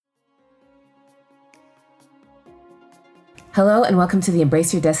Hello and welcome to the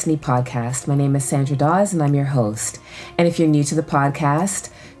Embrace Your Destiny podcast. My name is Sandra Dawes and I'm your host. And if you're new to the podcast,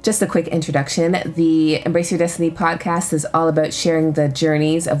 just a quick introduction. The Embrace Your Destiny podcast is all about sharing the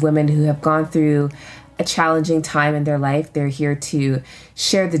journeys of women who have gone through a challenging time in their life. They're here to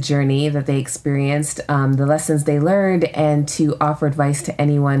share the journey that they experienced, the lessons they learned, and to offer advice to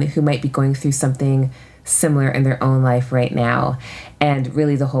anyone who might be going through something similar in their own life right now. And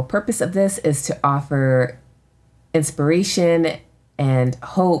really the whole purpose of this is to offer inspiration and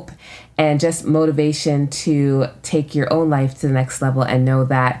hope and just motivation to take your own life to the next level and know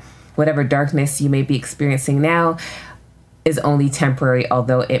that whatever darkness you may be experiencing now is only temporary,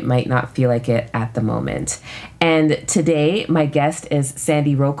 although it might not feel like it at the moment. And today, my guest is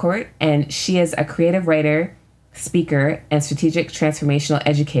Sandy Rocourt, and she is a creative writer, speaker, and strategic transformational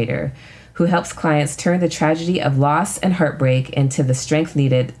educator who helps clients turn the tragedy of loss and heartbreak into the strength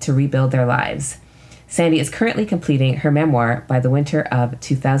needed to rebuild their lives. Sandy is currently completing her memoir by the winter of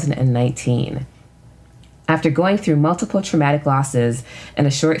 2019. After going through multiple traumatic losses in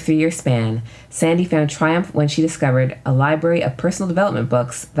a short 3-year span, Sandy found triumph when she discovered a library of personal development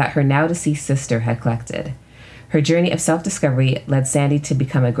books that her now-deceased sister had collected. Her journey of self-discovery led Sandy to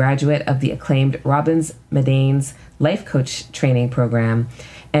become a graduate of the acclaimed Robbins-Medanes Life Coach Training Program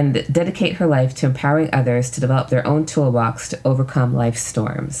and dedicate her life to empowering others to develop their own toolbox to overcome life's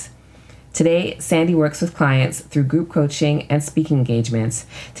storms. Today, Sandy works with clients through group coaching and speaking engagements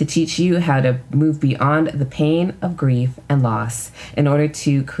to teach you how to move beyond the pain of grief and loss in order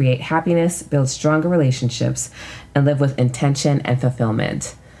to create happiness, build stronger relationships, and live with intention and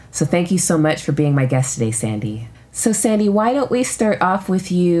fulfillment. So thank you so much for being my guest today, Sandy. So Sandy, why don't we start off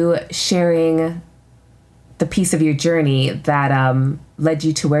with you sharing the piece of your journey that led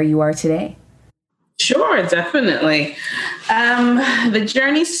you to where you are today? Sure, definitely. The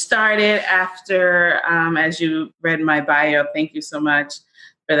journey started after, as you read my bio, thank you so much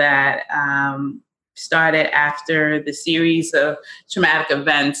for that, started after the series of traumatic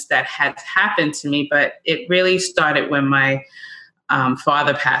events that had happened to me, but it really started when my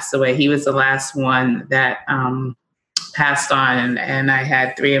father passed away. He was the last one that passed on, and I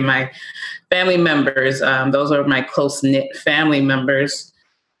had 3 of my family members. Those are my close-knit family members.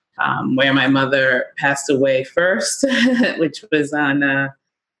 Where my mother passed away first, which was on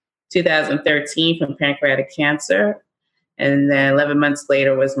 2013 from pancreatic cancer. And then 11 months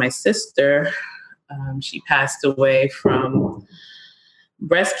later was my sister. She passed away from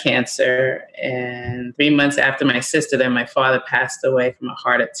breast cancer. And 3 months after my sister, then my father passed away from a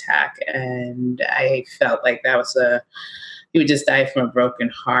heart attack. And I felt like that was he would just die from a broken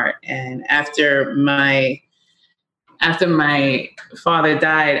heart. And after my father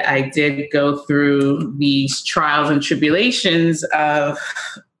died, I did go through these trials and tribulations of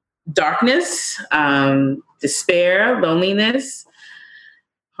darkness, despair, loneliness,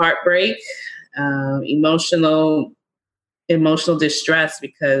 heartbreak, emotional distress,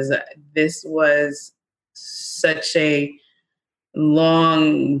 because this was such a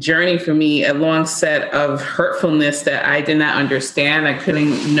long journey for me, a long set of hurtfulness that I did not understand. I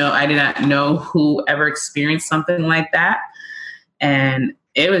did not know who ever experienced something like that. And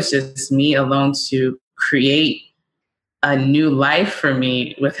it was just me alone to create a new life for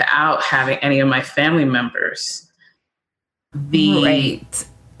me without having any of my family members. Right.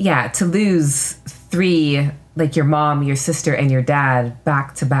 Yeah, to lose 3, like your mom, your sister, and your dad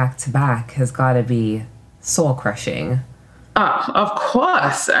back to back to back has got to be soul crushing. Oh, of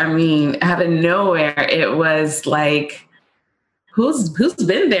course. I mean, out of nowhere, it was like, who's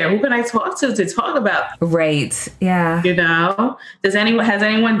been there? Who can I talk to talk about? Right. Yeah. Has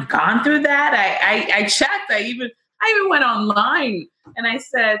anyone gone through that? I checked. I even went online and I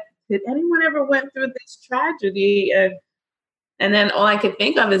said, did anyone ever went through this tragedy? And then all I could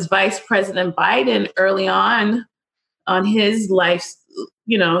think of is Vice President Biden early on his life,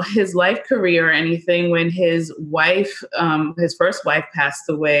 his life career or anything, when his first wife passed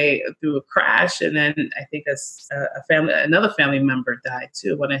away through a crash. And then I think another family member died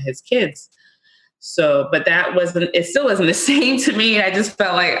too, one of his kids. So, but it still wasn't the same to me. I just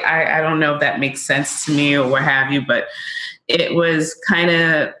felt like, I don't know if that makes sense to me or what have you, but it was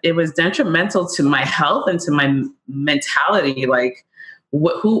detrimental to my health and to my mentality. Like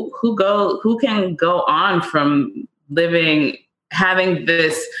who can go on from having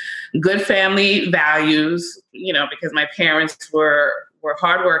this good family values, because my parents were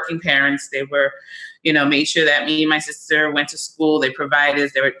hardworking parents. They were, made sure that me and my sister went to school. They provided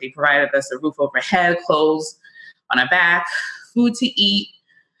us a roof over our head, clothes on our back, food to eat.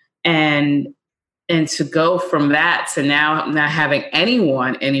 And to go from that to now not having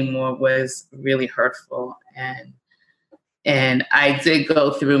anyone anymore was really hurtful. And And I did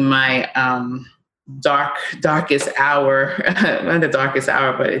go through my darkest hour, not the darkest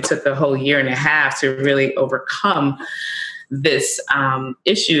hour, but it took a whole year and a half to really overcome this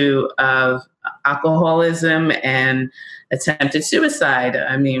issue of alcoholism and attempted suicide.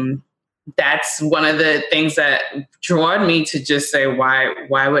 I mean, that's one of the things that drew me to just say, why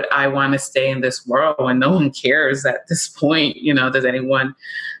would I want to stay in this world when no one cares at this point? You know, does anyone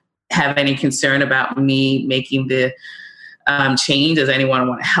have any concern about me making the change? Does anyone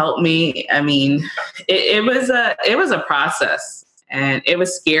want to help me? I mean, it was a process, and it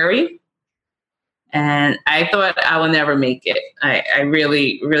was scary. And I thought I will never make it. I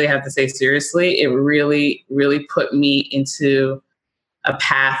really, really have to say seriously, it really, really put me into a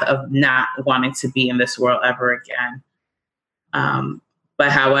path of not wanting to be in this world ever again.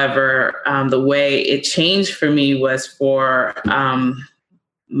 But however, the way it changed for me was for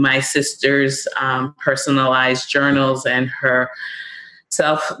my sister's personalized journals and her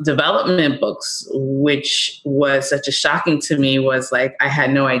self-development books, which was such a shocking to me. Was like, I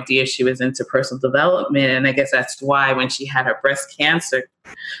had no idea she was into personal development. And I guess that's why when she had her breast cancer,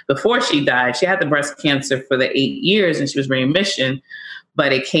 before she died, she had the breast cancer for the 8 years and she was remission,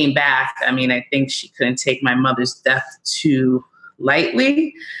 but it came back. I mean, I think she couldn't take my mother's death too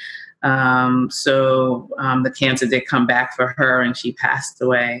lightly. So the cancer did come back for her and she passed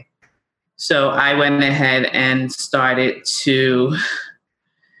away. So I went ahead and started to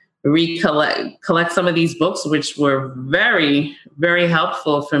collect some of these books, which were very, very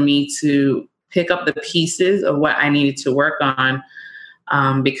helpful for me to pick up the pieces of what I needed to work on,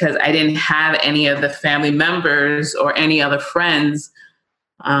 because I didn't have any of the family members or any other friends.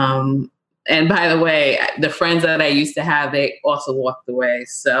 And by the way, the friends that I used to have, they also walked away.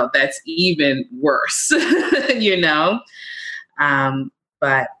 So that's even worse, you know?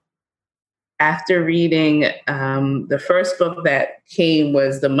 But after reading the first book that came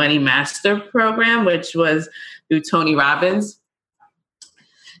was the Money Master program, which was through Tony Robbins.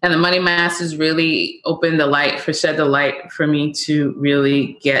 And the Money Masters really shed the light for me to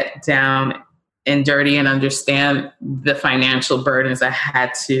really get down and dirty and understand the financial burdens that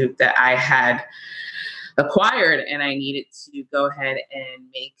I had acquired. And I needed to go ahead and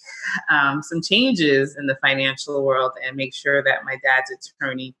make some changes in the financial world and make sure that my dad's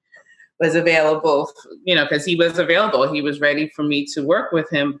attorney was available, you know, because he was available. He was ready for me to work with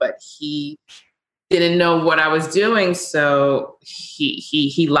him, but he didn't know what I was doing. So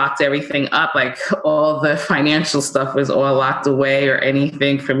he locked everything up. Like all the financial stuff was all locked away or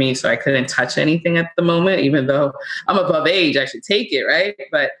anything for me. So I couldn't touch anything at the moment, even though I'm above age, I should take it. Right.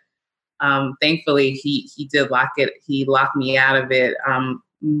 But thankfully he did lock it. He locked me out of it,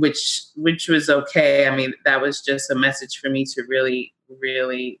 which was okay. I mean, that was just a message for me to really,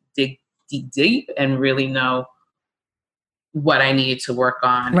 really dig deep and really know what I needed to work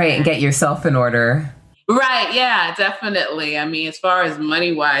on. Right. And get yourself in order. Right. Yeah, definitely. I mean, as far as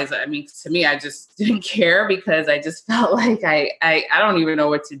money wise, I mean, to me, I just didn't care because I just felt like I don't even know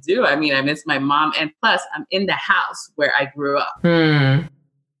what to do. I mean, I miss my mom. And plus I'm in the house where I grew up.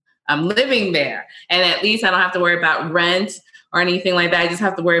 I'm living there. And at least I don't have to worry about rent or anything like that. I just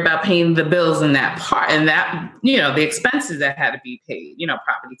have to worry about paying the bills in that part and that, you know, the expenses that had to be paid, you know,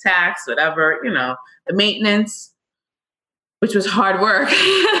 property tax, whatever, you know, the maintenance, which was hard work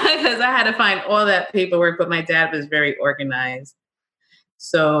because I had to find all that paperwork, but my dad was very organized.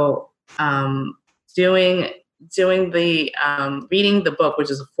 So reading the book,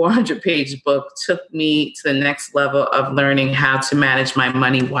 which is a 400-page book, took me to the next level of learning how to manage my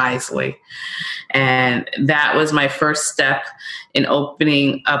money wisely. And that was my first step in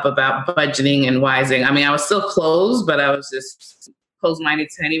opening up about budgeting and wising. I mean, I was still closed, but I was just closed-minded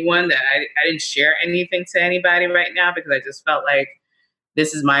to anyone that I didn't share anything to anybody right now because I just felt like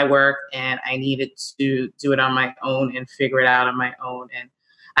this is my work and I needed to do it on my own and figure it out on my own. And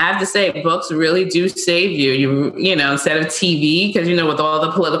I have to say, books really do save you. You know, instead of TV, because, you know, with all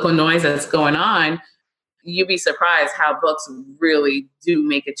the political noise that's going on, you'd be surprised how books really do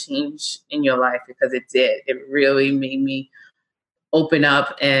make a change in your life, because it did. It really made me open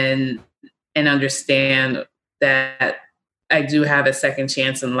up and understand that I do have a second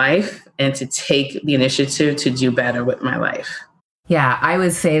chance in life and to take the initiative to do better with my life. Yeah, I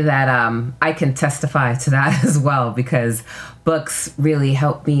would say that I can testify to that as well, because books really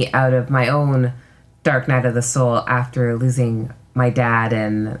helped me out of my own dark night of the soul after losing my dad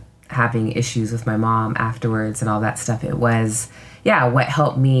and having issues with my mom afterwards and all that stuff. It was, what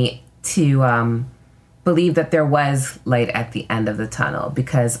helped me to believe that there was light at the end of the tunnel,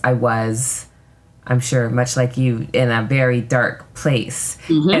 because I was, I'm sure, much like you, in a very dark place.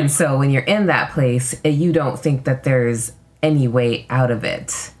 Mm-hmm. And so when you're in that place, you don't think that there's any way out of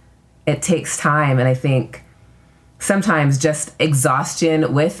it. It takes time. And I think sometimes just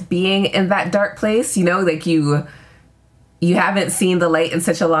exhaustion with being in that dark place, you know, like you haven't seen the light in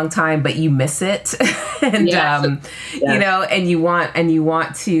such a long time, but you miss it. And, Yes. you know, and you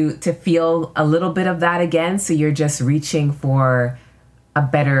want to feel a little bit of that again. So you're just reaching for a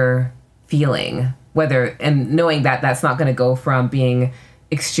better feeling, and knowing that that's not going to go from being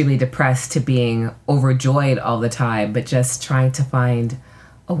extremely depressed to being overjoyed all the time, but just trying to find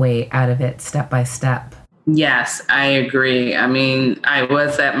a way out of it step by step. Yes, I agree. I mean, I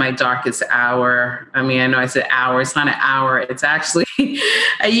was at my darkest hour. I mean, I know I said hour. It's not an hour. It's actually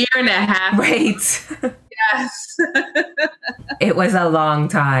a year and a half. Right. Yes. It was a long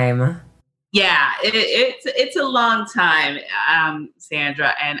time. Yeah, it's a long time,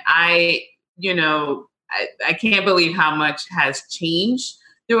 Sandra. And I can't believe how much has changed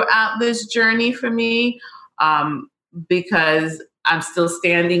throughout this journey for me, because I'm still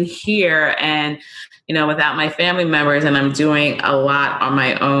standing here and, you know, without my family members, and I'm doing a lot on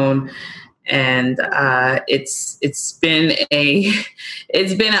my own. And it's been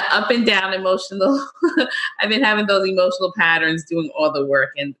an up and down emotional. I've been having those emotional patterns doing all the work,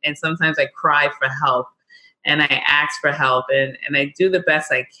 and sometimes I cry for help and I ask for help, and I do the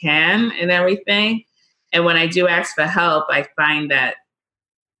best I can and everything. And when I do ask for help, I find that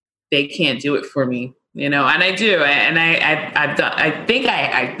they can't do it for me, you know, and I do. And I've done,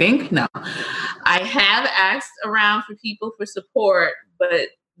 I have asked around for people for support, but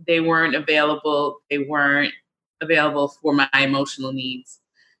they weren't available. They weren't available for my emotional needs.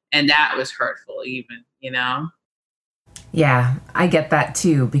 And that was hurtful even, you know? Yeah, I get that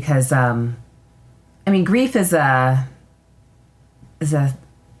too, because, grief is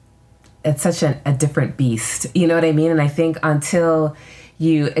it's such a different beast. You know what I mean? And I think until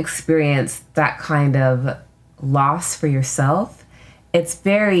you experience that kind of loss for yourself, it's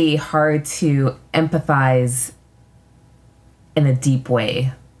very hard to empathize in a deep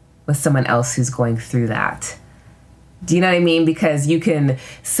way with someone else who's going through that. Do you know what I mean? Because you can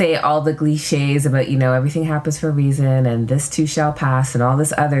say all the cliches about, you know, everything happens for a reason and this too shall pass and all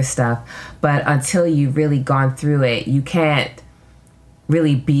this other stuff. But until you've really gone through it, you can't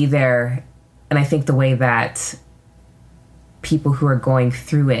really be there. And I think the way that people who are going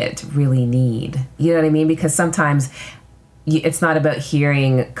through it really need, you know what I mean? Because sometimes it's not about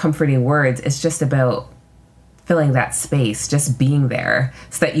hearing comforting words. It's just about filling that space, just being there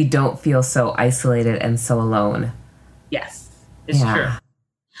so that you don't feel so isolated and so alone. Yes, it's true.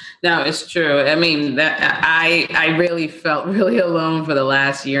 No, it's true. I mean, that I really felt really alone for the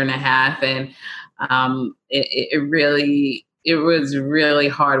last year and a half, and it was really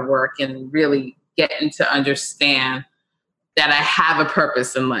hard work, and really getting to understand that I have a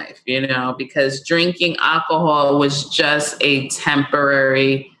purpose in life, you know, because drinking alcohol was just a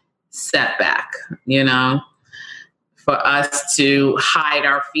temporary setback, you know, for us to hide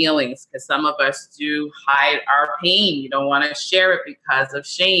our feelings, because some of us do hide our pain. You don't want to share it because of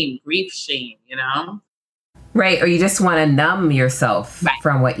shame, grief, shame, you know? Right. Or you just want to numb yourself Right.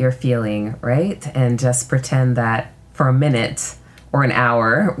 from what you're feeling, right? And just pretend that for a minute or an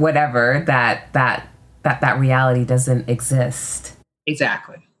hour, whatever, that reality doesn't exist.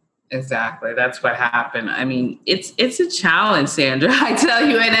 Exactly. That's what happened. I mean, it's a challenge, Sandra, I tell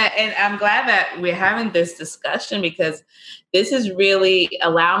you. And I'm glad that we're having this discussion, because this has really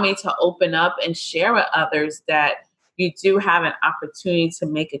allowed me to open up and share with others that you do have an opportunity to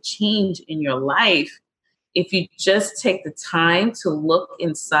make a change in your life if you just take the time to look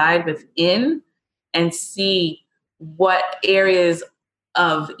inside within and see what areas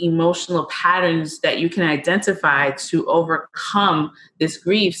of emotional patterns that you can identify to overcome this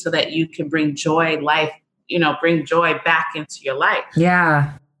grief, so that you can bring joy back into your life.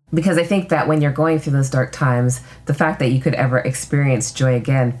 Yeah. Because I think that when you're going through those dark times, the fact that you could ever experience joy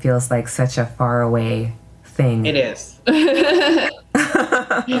again feels like such a far away thing. It is. It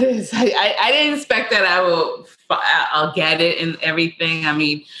is. I didn't expect that I'll get it and everything. I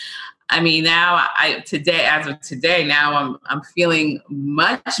mean, now as of today, now I'm feeling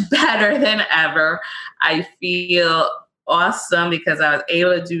much better than ever. I feel awesome because I was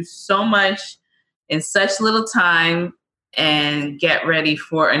able to do so much in such little time and get ready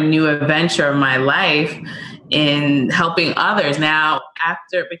for a new adventure of my life in helping others. Now,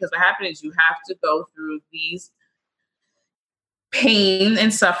 because what happened is you have to go through these pain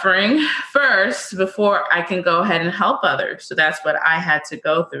and suffering first before I can go ahead and help others. So that's what I had to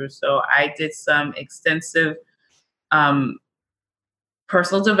go through. So I did some extensive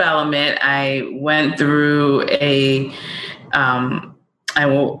personal development. I went through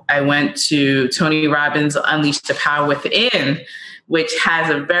I went to Tony Robbins' Unleash the Power Within, which has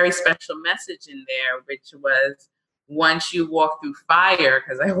a very special message in there, which was once you walk through fire,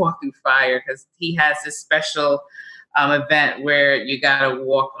 because I walk through fire, because he has this special event where you got to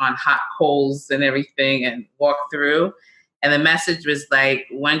walk on hot coals and everything and walk through. And the message was like,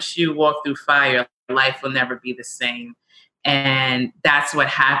 once you walk through fire, life will never be the same. And that's what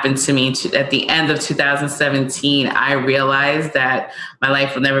happened to me at the end of 2017. I realized that my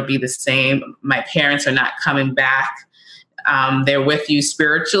life will never be the same. My parents are not coming back. They're with you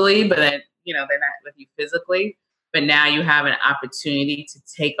spiritually, but then, they're not with you physically. But now you have an opportunity to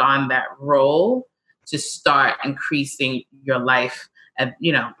take on that role to start increasing your life, and,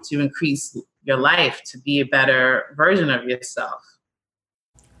 to increase your life to be a better version of yourself.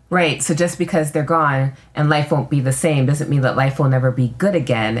 Right. So just because they're gone and life won't be the same doesn't mean that life will never be good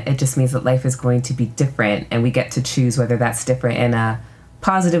again. It just means that life is going to be different, and we get to choose whether that's different in a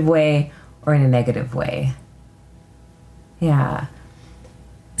positive way or in a negative way. Yeah.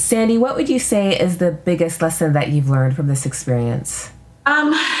 Sandy, what would you say is the biggest lesson that you've learned from this experience?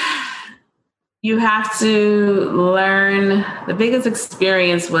 You have to learn. The biggest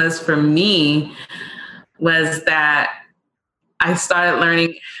experience for me was that I started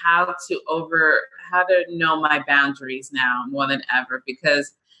learning how to know my boundaries now more than ever,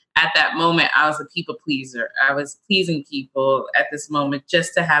 because at that moment I was a people pleaser. I was pleasing people at this moment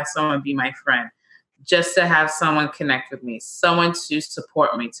just to have someone be my friend, just to have someone connect with me, someone to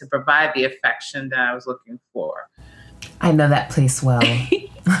support me, to provide the affection that I was looking for. I know that place well.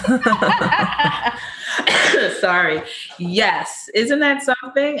 Sorry. Yes. Isn't that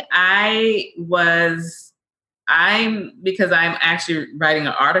something? Because I'm actually writing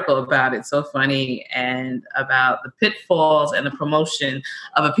an article about it, so funny, and about the pitfalls and the promotion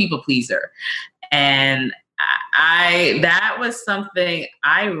of a people pleaser. And that was something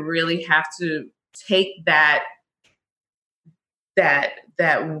I really have to take that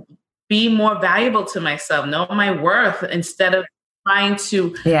be more valuable to myself, know my worth, instead of trying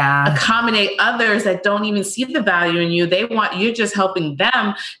to accommodate others that don't even see the value in you. You're just helping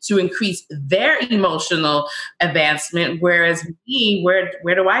them to increase their emotional advancement. Whereas me, where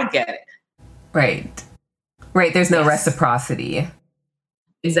do I get it? Right. There's no reciprocity.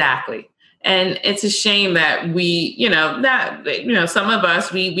 Exactly. And it's a shame that some of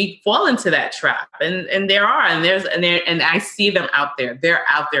us, we fall into that trap, and I see them out there. They're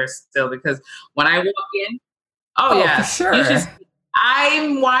out there still, because when I walk in, for sure.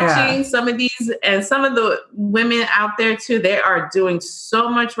 I'm watching some of these, and some of the women out there too, they are doing so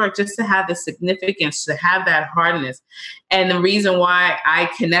much work just to have the significance, to have that hardness. And the reason why I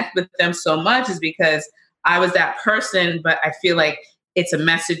connect with them so much is because I was that person, but I feel like it's a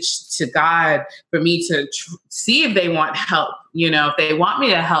message to God for me to see if they want help, if they want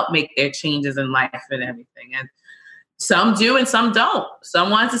me to help make their changes in life and everything. And some do and some don't. Some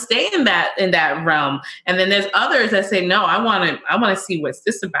want to stay in that realm. And then there's others that say, no, I want to see what's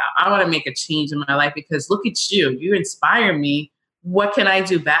this about. I want to make a change in my life, because look at you. You inspire me. What can I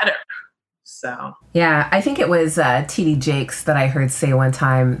do better? So. Yeah, I think it was T.D. Jakes that I heard say one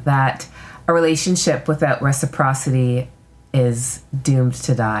time that a relationship without reciprocity is doomed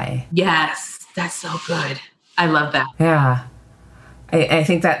to die. Yes, that's so good. I love that. Yeah. I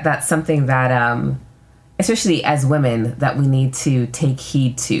think that's something that, especially as women, that we need to take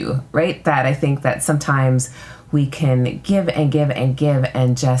heed to, right? That I think that sometimes we can give and give and give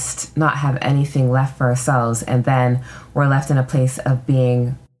and just not have anything left for ourselves. And then we're left in a place of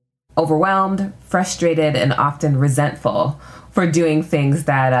being overwhelmed, frustrated, and often resentful for doing things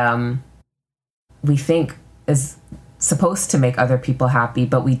that we think is supposed to make other people happy,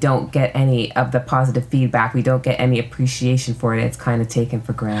 but we don't get any of the positive feedback. We don't get any appreciation for it. It's kind of taken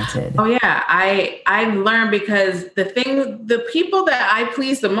for granted. Oh yeah. I learned, because the people that I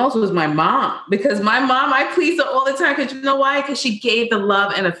pleased the most was my mom, because my mom, I pleased her all the time. Because you know why? Because she gave the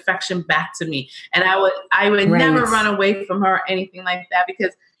love and affection back to me. And I would never run away from her or anything like that,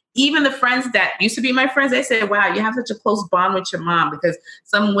 because even the friends that used to be my friends, they said, wow, you have such a close bond with your mom, because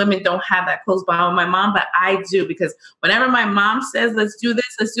some women don't have that close bond with my mom, but I do, because whenever my mom says, let's do this,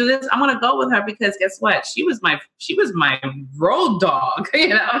 I'm going to go with her, because guess what? She was my road dog. You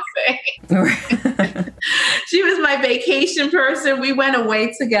know what I'm saying? She was my vacation person. We went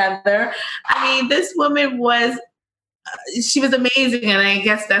away together. I mean, this woman she was amazing. And I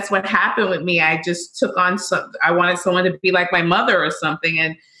guess that's what happened with me. I just took on I wanted someone to be like my mother or something,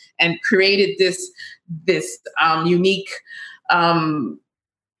 and created this unique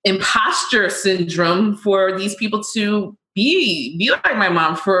imposter syndrome for these people to be like my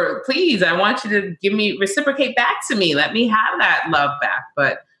mom please. I want you to reciprocate back to me. Let me have that love back.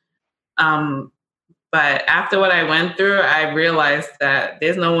 But after what I went through, I realized that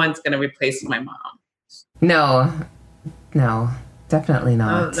there's no one's going to replace my mom. No, definitely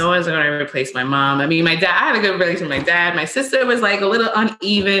not. No one's going to replace my mom. I mean, my dad, I had a good relationship with my dad. My sister was like a little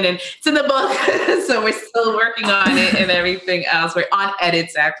uneven, and it's in the book. So we're still working on it and everything else. We're on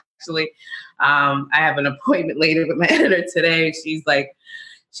edits, actually. I have an appointment later with my editor today.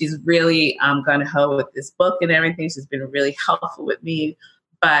 She's really gonna help with this book and everything. She's been really helpful with me.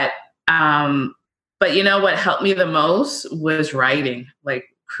 But you know what helped me the most was writing. Like,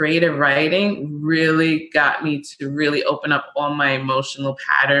 creative writing really got me to really open up all my emotional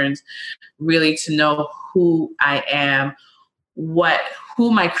patterns, really to know who I am,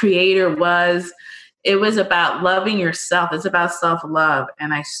 who my creator was. It was about loving yourself. It's about self-love.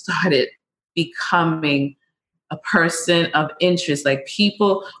 And I started becoming a person of interest. Like,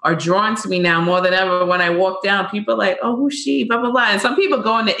 people are drawn to me now more than ever. When I walk down, people are like, oh, who's she? Blah, blah, blah. And some people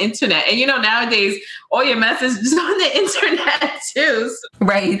go on the internet. And nowadays, all your messages on the internet too. So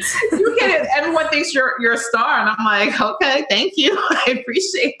right. You get it. Everyone thinks you're a star. And I'm like, okay, thank you. I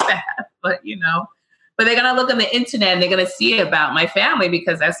appreciate that. But they're going to look on the internet and they're going to see about my family,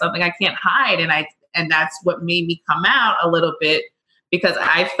 because that's something I can't hide. And that's what made me come out a little bit, because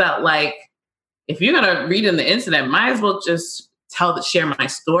I felt like, if you're going to read on the internet, might as well just share my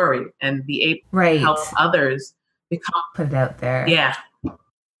story and be able to help others put it out there. Yeah.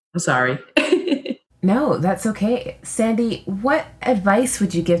 I'm sorry. No, that's okay. Sandy, what advice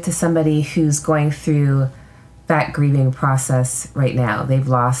would you give to somebody who's going through that grieving process right now? They've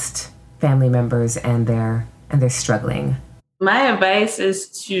lost family members and they're struggling. My advice is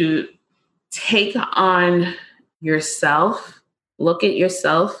to take on yourself. Look at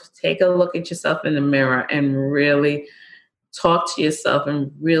yourself, take a look at yourself in the mirror, and really talk to yourself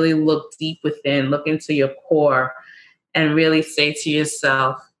and really look deep within, look into your core, and really say to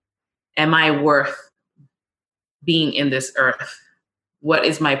yourself, am I worth being in this earth? What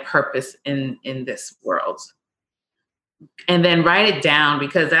is my purpose in this world? And then write it down,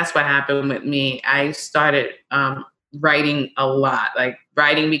 because that's what happened with me. I started writing a lot. Like,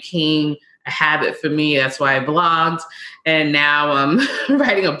 writing became a habit for me. That's why I blogged. And now I'm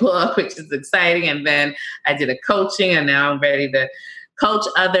writing a book, which is exciting. And then I did a coaching, and now I'm ready to coach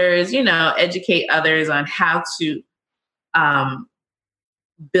others, educate others on how to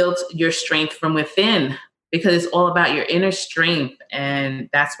build your strength from within, because it's all about your inner strength. And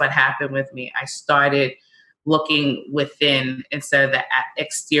that's what happened with me. I started looking within instead of the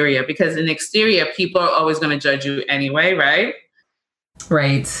exterior, because in the exterior, people are always going to judge you anyway, right?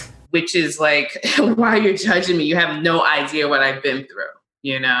 Right. Which is like, why you're judging me? You have no idea what I've been through,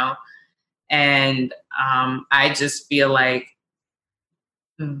 And I just feel like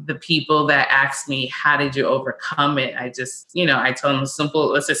the people that ask me, how did you overcome it? I just, I tell them it's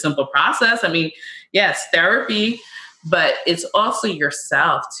a simple process. I mean, yes, therapy, but it's also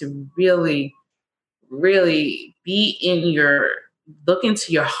yourself to really, really look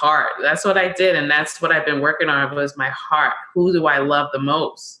into your heart. That's what I did. And that's what I've been working on, was my heart. Who do I love the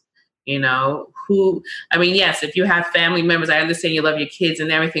most? Yes, if you have family members, I understand you love your kids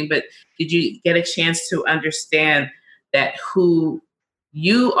and everything, but did you get a chance to understand that who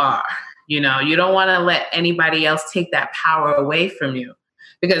you are? You don't want to let anybody else take that power away from you.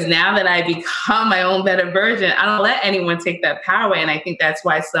 Because now that I become my own better version, I don't let anyone take that power away. And I think that's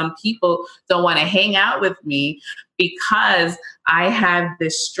why some people don't want to hang out with me, because I have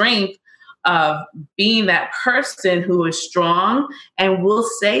this strength of being that person who is strong and will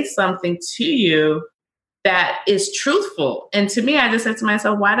say something to you that is truthful. And to me, I just said to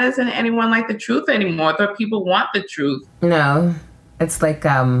myself, why doesn't anyone like the truth anymore? I thought people want the truth. No, it's like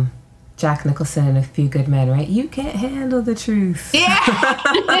Jack Nicholson in A Few Good Men, right? You can't handle the truth. Yeah.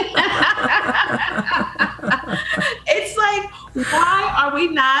 It's like, why are we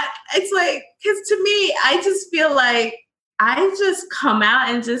not? It's like, because to me, I just feel like I just come out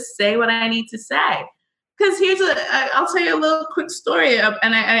and just say what I need to say. Because I'll tell you a little quick story.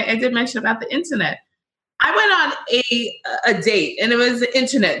 And I did mention about the internet. I went on a date, and it was an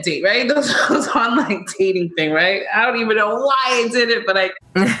internet date, right? Those online dating thing, right? I don't even know why I did it, but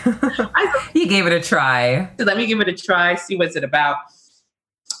you gave it a try. Let me give it a try, see what's it about.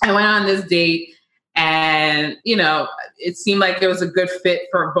 I went on this date, and, it seemed like it was a good fit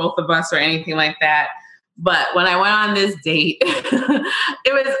for both of us or anything like that. But when I went on this date,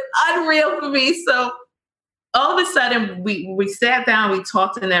 it was unreal for me. So all of a sudden, we sat down, we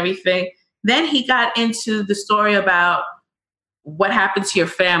talked and everything. Then he got into the story about what happened to your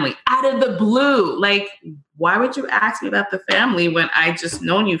family out of the blue. Like, why would you ask me about the family when I just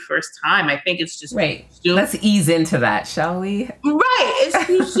known you first time? I think it's just right. soon. Let's ease into that, shall we? Right. It's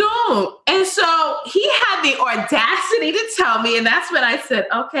too soon. And so he had the audacity to tell me, and that's when I said,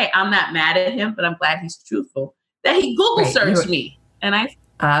 okay, I'm not mad at him, but I'm glad he's truthful, that he Google searched me. And I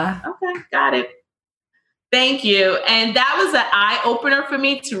said, okay, got it. Thank you. And that was an eye opener for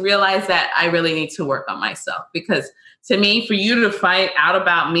me to realize that I really need to work on myself, because to me, for you to find out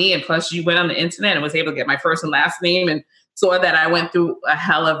about me, and plus you went on the internet and was able to get my first and last name and saw that I went through a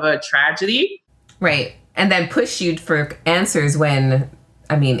hell of a tragedy. Right. And then push you for answers when,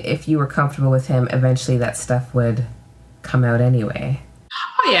 I mean, if you were comfortable with him, eventually that stuff would come out anyway.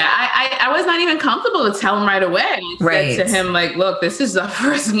 Oh, yeah. I was not even comfortable to tell him right away. I said to him, like, look, this is the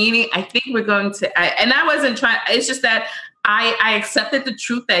first meeting. I think we're going to, and I wasn't trying, it's just that I accepted the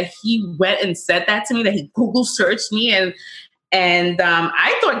truth that he went and said that to me, that he Google searched me. And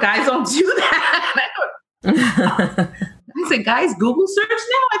I thought guys don't do that. I said, guys Google search now?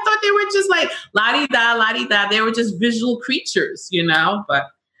 I thought they were just like la-di-da, la-di-da. They were just visual creatures, you know? But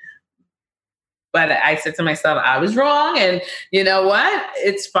I said to myself, I was wrong. And you know what?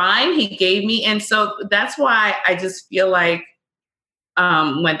 It's fine. He gave me. And so that's why I just feel like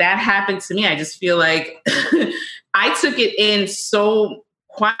when that happened to me, I just feel like I took it in so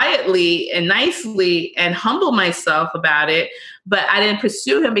quietly and nicely and humbled myself about it. But I didn't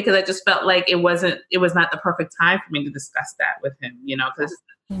pursue him because I just felt like it was not the perfect time for me to discuss that with him, you know, because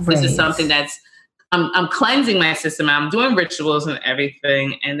this is something that's, I'm cleansing my system. I'm doing rituals and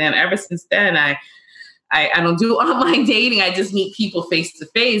everything. And then ever since then, I don't do online dating. I just meet people face to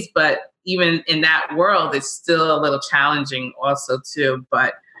face. But even in that world, it's still a little challenging also too.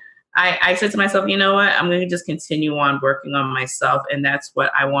 But I said to myself, you know what? I'm going to just continue on working on myself. And that's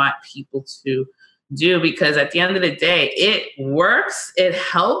what I want people to do, because at the end of the day, it works. It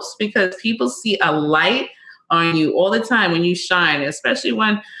helps because people see a light on you all the time when you shine, especially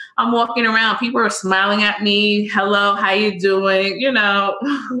when I'm walking around, people are smiling at me. Hello, how you doing? You know,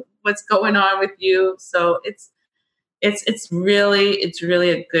 what's going on with you? So it's really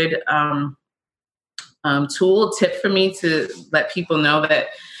a good tip for me to let people know that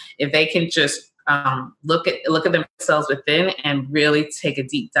if they can just look at themselves within and really take a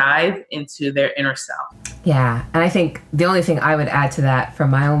deep dive into their inner self. Yeah. And I think the only thing I would add to that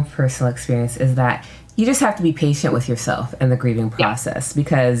from my own personal experience is that you just have to be patient with yourself in the grieving process,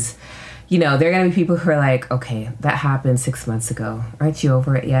 because, you know, there are going to be people who are like, okay, that happened 6 months ago. Aren't you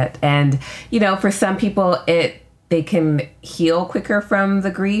over it yet? And, you know, for some people, they can heal quicker from the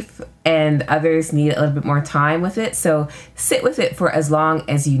grief, and others need a little bit more time with it. So sit with it for as long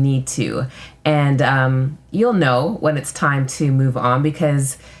as you need to. And you'll know when it's time to move on,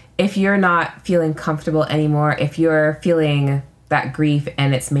 because if you're not feeling comfortable anymore, if you're feeling that grief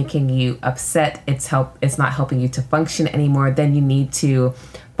and it's making you upset, it's not helping you to function anymore, then you need to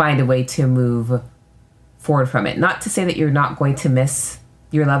find a way to move forward from it. Not to say that you're not going to miss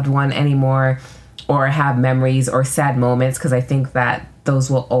your loved one anymore or have memories or sad moments, because I think that those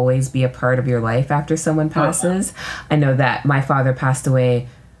will always be a part of your life after someone passes. I know that my father passed away,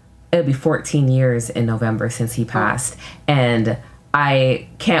 it'll be 14 years in November since he passed. And I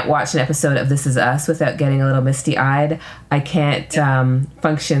can't watch an episode of This Is Us without getting a little misty-eyed. I can't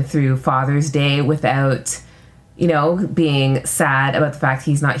function through Father's Day without, you know, being sad about the fact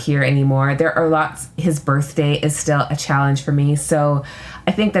he's not here anymore. There are lots. His birthday is still a challenge for me. So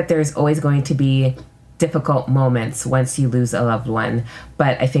I think that there's always going to be difficult moments once you lose a loved one.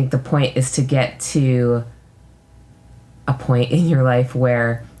 But I think the point is to get to a point in your life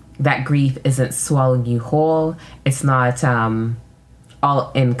where that grief isn't swallowing you whole. It's not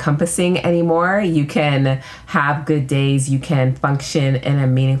all encompassing anymore. You can have good days, you can function in a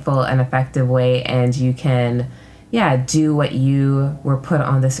meaningful and effective way, and you can, do what you were put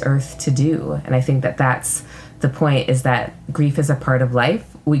on this earth to do. And I think that that's the point, is that grief is a part of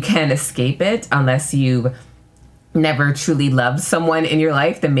life. We can't escape it unless you've never truly loved someone in your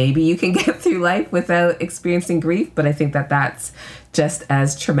life. Then maybe you can get through life without experiencing grief. But I think that that's just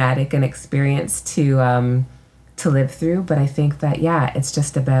as traumatic an experience to live through. But I think that, it's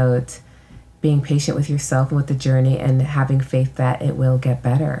just about being patient with yourself and with the journey and having faith that it will get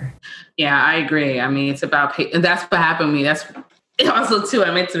better. Yeah, I agree. I mean, it's about, that's what happened to me. That's also too,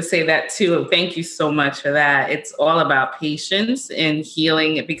 I meant to say that too. Thank you so much for that. It's all about patience and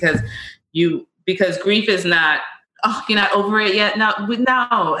healing, because grief is not, oh, you're not over it yet. No,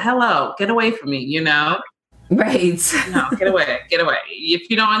 hello, get away from me, you know? Right. No, get away. If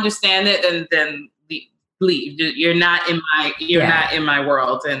you don't understand it, then leave. You're not in my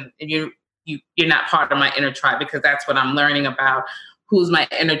world, and you're not part of my inner tribe, because that's what I'm learning about whose my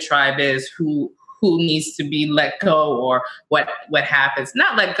inner tribe is, who who needs to be let go or what happens.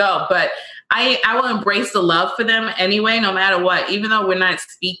 Not let go, but I will embrace the love for them anyway, no matter what. Even though we're not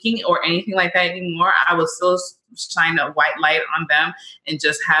speaking or anything like that anymore, I will still shine a white light on them and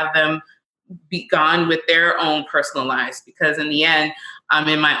just have them be gone with their own personal lives. Because in the end, I'm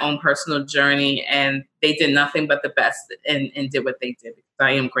in my own personal journey, and they did nothing but the best and did what they did.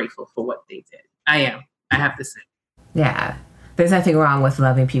 I am grateful for what they did. I have to say. Yeah. There's nothing wrong with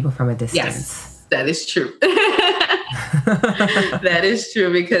loving people from a distance. Yes, that is true. That is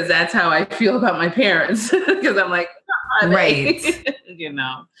true, because that's how I feel about my parents. Because I'm like, right.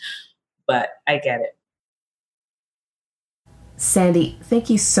 But I get it. Sandy, thank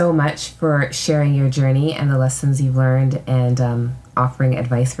you so much for sharing your journey and the lessons you've learned, and offering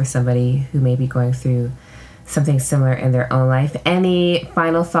advice for somebody who may be going through something similar in their own life. Any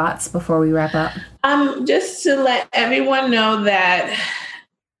final thoughts before we wrap up? Just to let everyone know that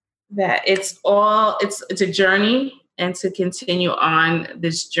it's a journey, and to continue on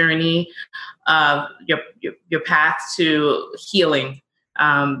this journey of your path to healing.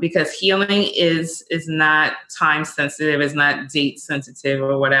 Because healing is not time sensitive, it's not date sensitive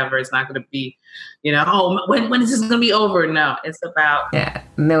or whatever. It's not going to be, when is this going to be over? No, it's about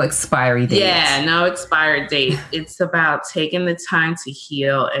no expiry date. Yeah, no expired date. It's about taking the time to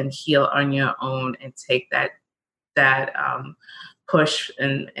heal and heal on your own, and take that push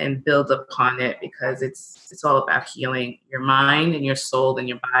and build upon it, because it's all about healing your mind and your soul and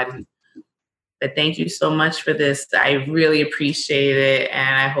your body. But thank you so much for this. I really appreciate it,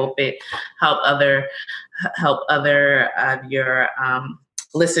 and I hope it help other of your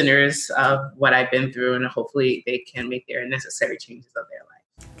listeners of what I've been through, and hopefully they can make their necessary changes of their life.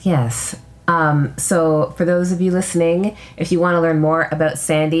 Yes. So for those of you listening, if you want to learn more about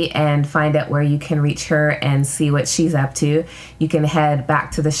Sandy and find out where you can reach her and see what she's up to, you can head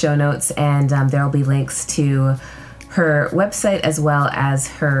back to the show notes, and there will be links to her website as well as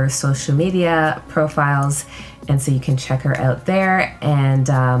her social media profiles, and so you can check her out there. And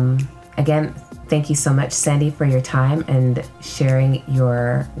again, thank you so much, Sandy, for your time and sharing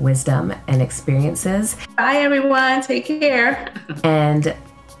your wisdom and experiences. Bye, everyone. Take care. And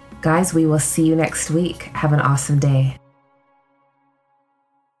guys, we will see you next week. Have an awesome day.